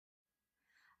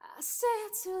stay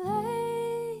out too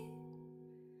late.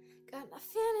 Got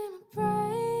nothing in my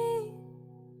brain.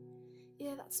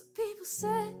 Yeah, that's what people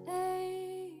say.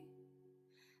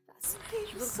 That's what Je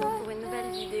people vous say. retrouve pour une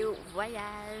nouvelle vidéo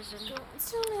voyage.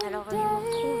 Alors je me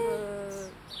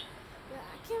retrouve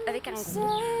avec un groupe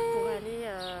pour aller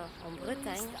en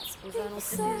Bretagne. Nous allons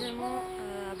précisément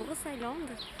à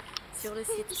Brocéliande sur le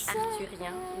site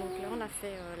arthurien. Donc là on a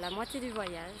fait la moitié du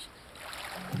voyage.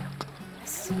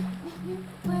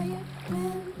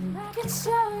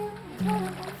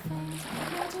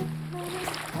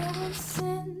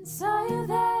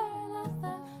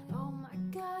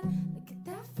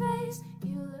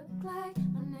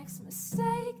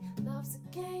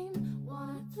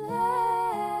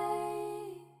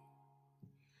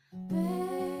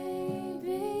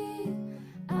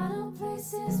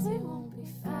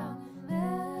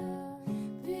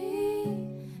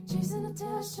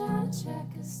 Trying to track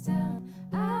us down.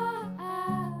 I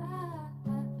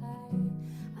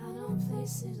know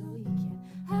places we can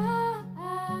hide.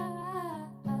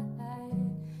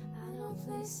 I know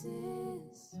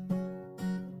places.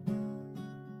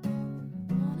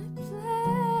 Wanna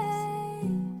play?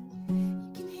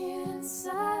 You can hear it in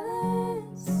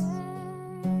silence.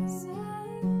 You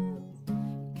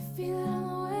can feel it on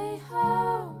the way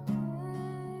home.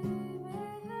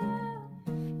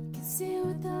 You can see it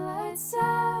with the lights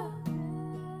out.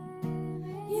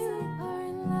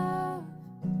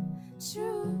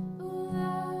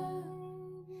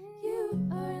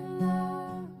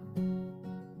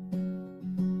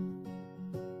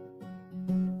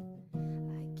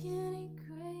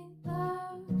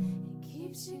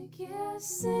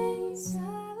 Sings, I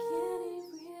can't eat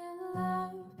real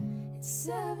love. It's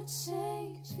ever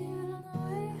changed. I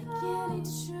can't eat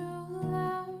true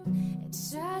love. It's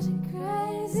tragic,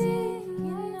 crazy. You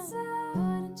know I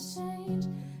wouldn't change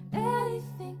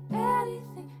anything,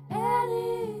 anything,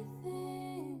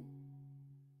 anything.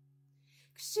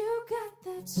 'Cause you got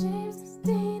that James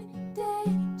Dean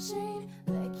daydream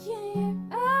like in your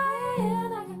eye,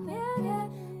 and I got that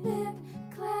lip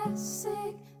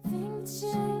classic thing that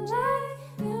you like.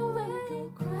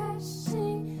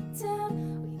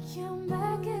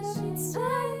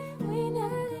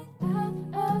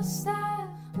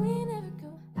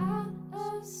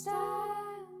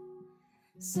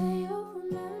 Say you'll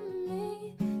remember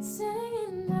me, sitting in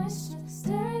a nice chair,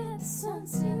 staring at the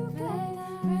sunset, babe.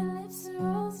 Red lips and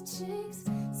rosy cheeks.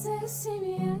 Say you'll see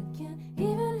me again,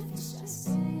 even if it's just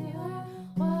in your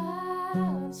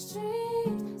wildest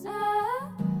dreams.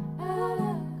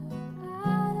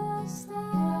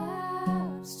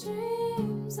 Wildest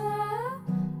dreams.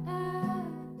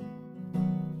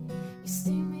 You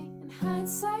see me in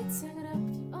hindsight, hanging up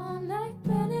with you all night,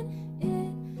 burning it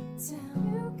down.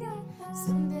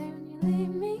 Someday when you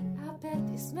leave me, I bet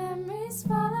these memories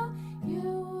follow you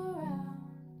around.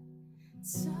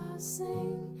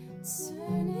 Tossing,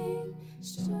 turning,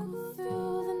 struggle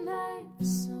through the night for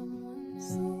someone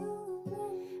new.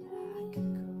 I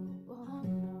could go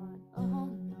on.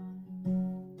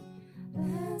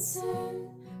 Lantern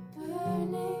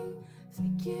burning,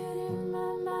 figured in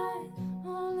my mind,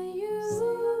 only you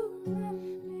and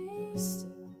me.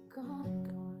 Still gone.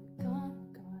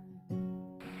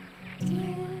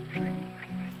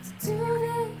 To do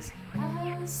this, I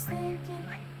was thinking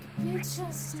could be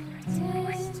trusted.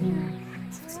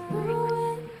 To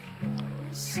ruin,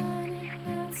 we're shining,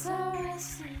 that's our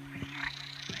resting.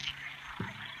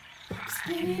 'Cause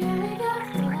baby, now we got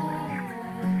fly.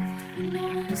 You know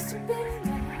I used to be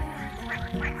mad.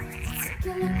 Take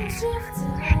a look and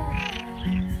drifted.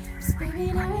 'Cause baby,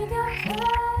 now we got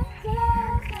fly.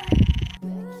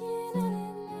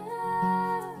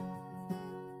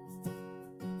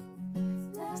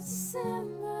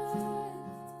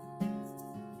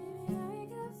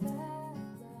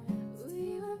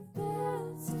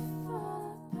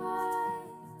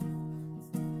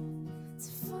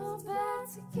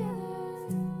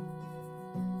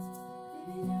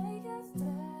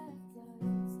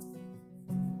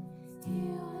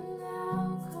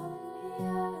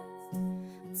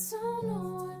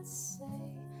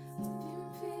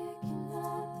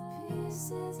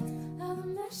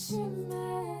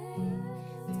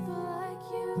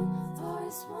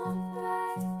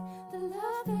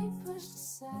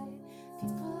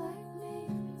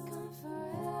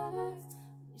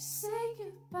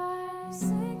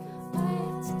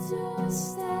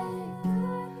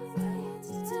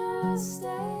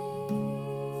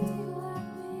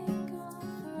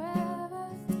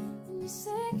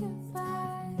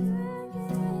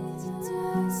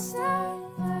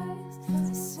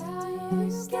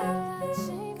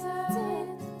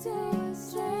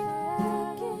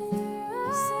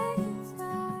 Say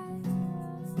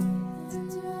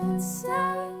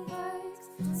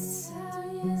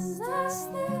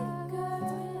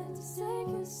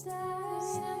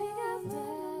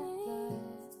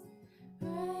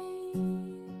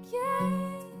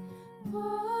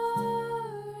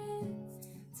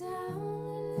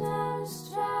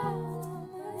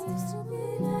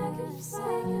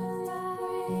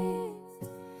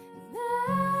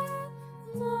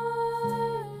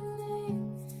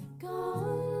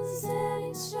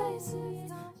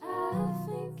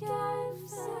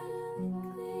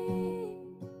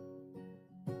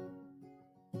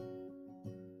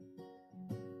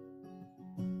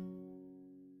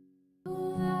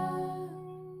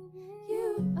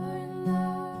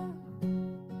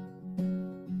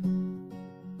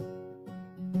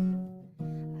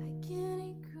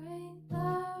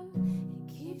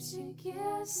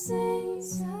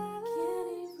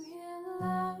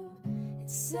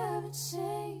never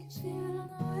change. Feeling on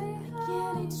the way home.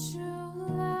 Getting true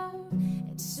love.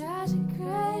 It's tragic,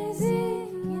 crazy.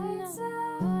 Yes, I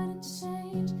wouldn't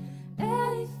change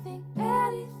anything,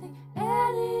 anything,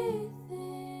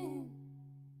 anything.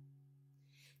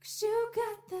 'Cause you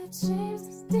got that James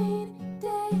Dean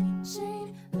daydream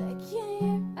like in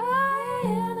your eye,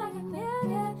 and I got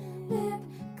that lip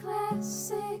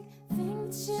classic thing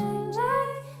that you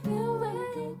like. And when we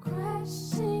go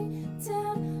crashing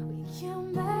down, we come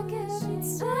back every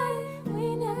time. We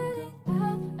never get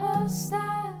out of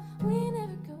style. We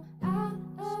never go out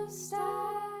of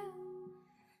style.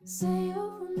 Say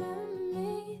you'll remember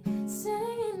me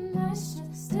sitting in a nice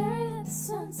shirt, staring at the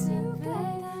sunset,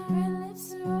 babe. Red lips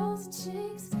and rosy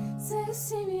cheeks. Say to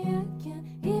see me again,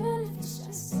 even if it's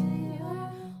just in your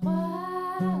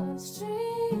wildest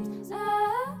dreams.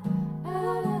 Out of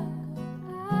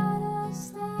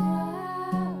style.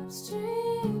 Wildest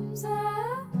dreams.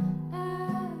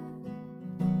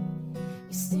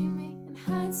 You see me in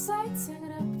hindsight,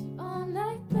 hanging up with you all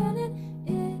night, burning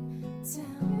it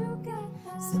down. You got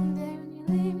that. Someday when you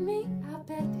leave me, I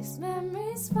bet these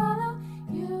memories follow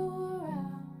you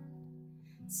around.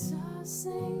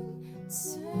 Tossing,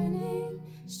 turning,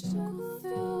 struggle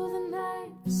through the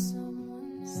night for someone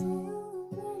new.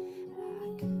 I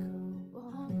could go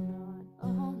on,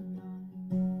 on.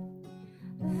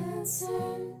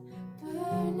 Lantern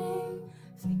burning,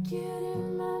 figured in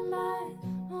my mind,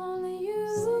 only you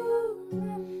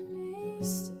and me.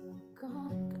 Still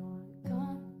gone,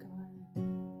 gone, gone.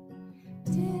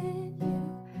 Did you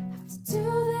have to do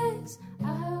this? I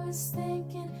was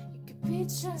thinking you could be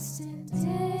trusted.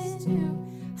 Did you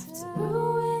have to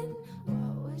ruin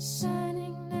what was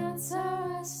shining? Now it's all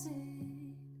rusted.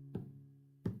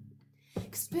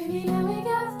 'Cause baby, now we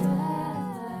got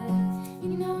that. You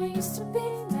know we used to be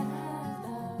mad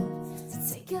love. So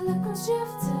take a look what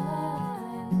you've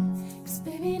done. 'Cause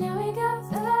baby, now we got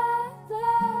that.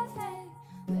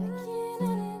 Looking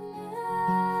at it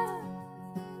now.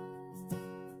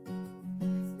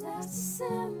 Last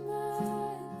December.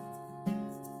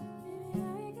 Baby,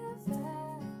 now we got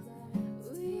that.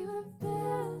 We were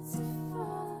built to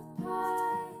fall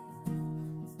apart,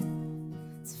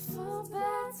 to fall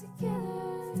back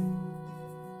together.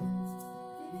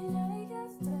 Baby, now we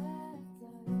got that.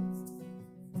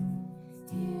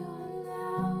 You are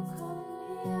now calling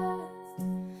me up.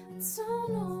 I don't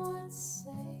know what to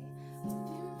say. I've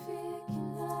been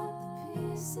picking up the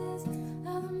pieces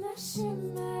of the mess you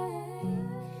made.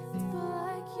 People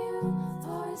like you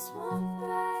always want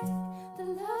back the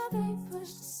love they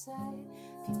pushed aside.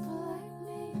 People like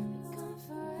me are gone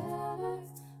forever.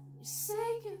 When you say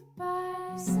goodbye,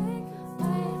 all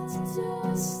you have to do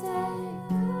is stay.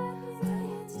 All you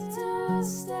have to do is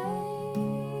stay.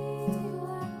 People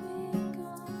like me are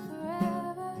gone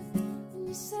forever. When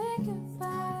you say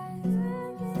goodbye, all you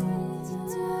have to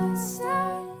do is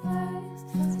stay.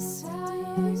 That's how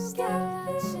you get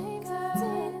that shame.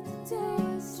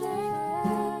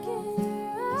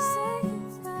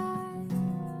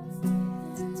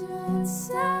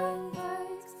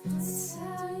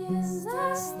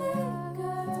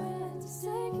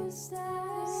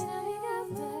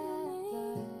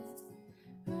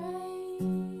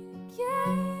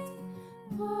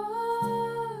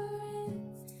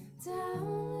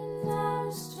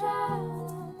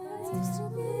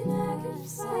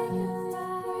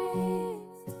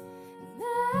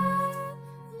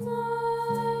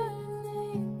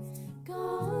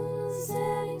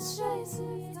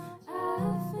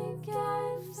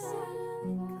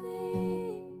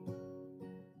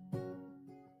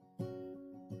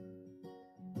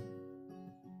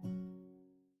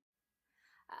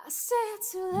 I stay out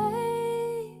too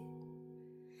late,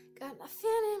 got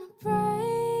nothing in my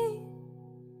brain.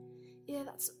 Yeah,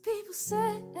 that's what people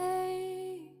say.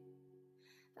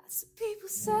 That's what people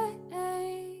say.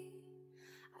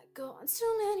 I go on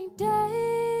too many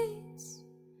days,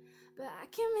 but I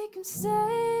can't make them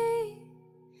stay.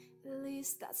 At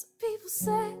least that's what people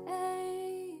say.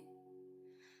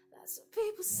 That's what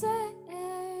people say.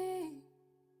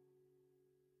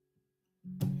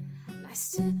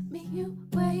 Nice to meet you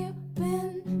where you've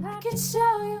been. I can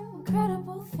show you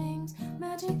incredible things.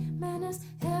 Magic, madness,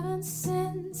 heaven,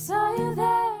 sin. Saw you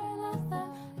there and I thought,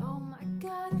 oh my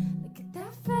God, look at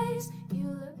that face. You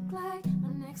look like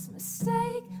my next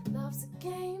mistake. Love's a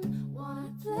game, wanna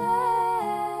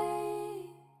play.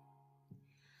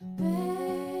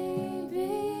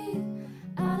 Baby,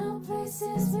 I know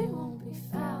places we won't be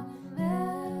found, and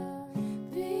they'll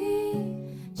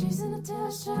be chasing the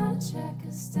tails, trying to track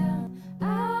us down. I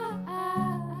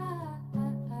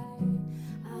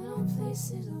know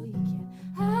places we can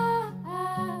hide.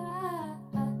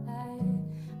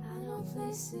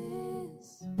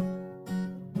 places.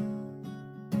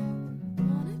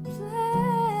 Wanna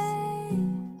play?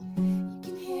 You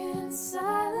can hear it in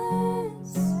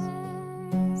silence.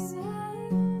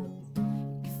 You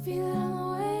can feel it on the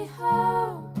way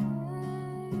home.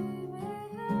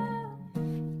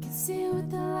 You can see it with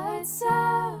the lights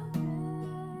out.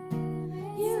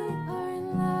 You are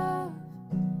in love,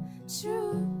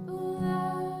 true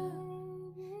love.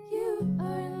 You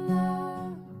are in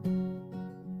love.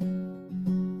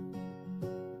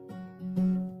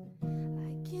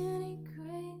 Like any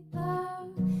great love,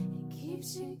 it keeps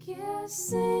you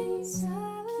guessing.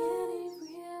 Like any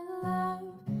real love,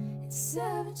 it's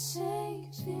ever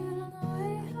changing.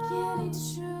 Like any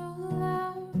true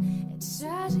love, it's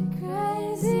tragic,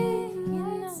 crazy. You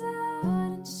know I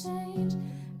wouldn't change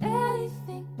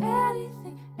anything,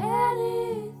 anything,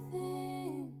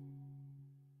 anything.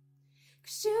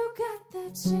 'Cause you got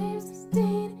that James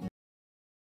Dean.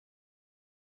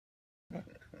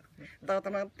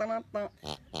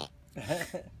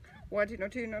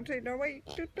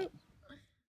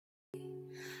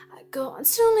 I go on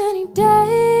too many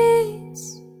dates,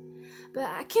 but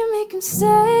I can't make him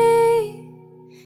stay.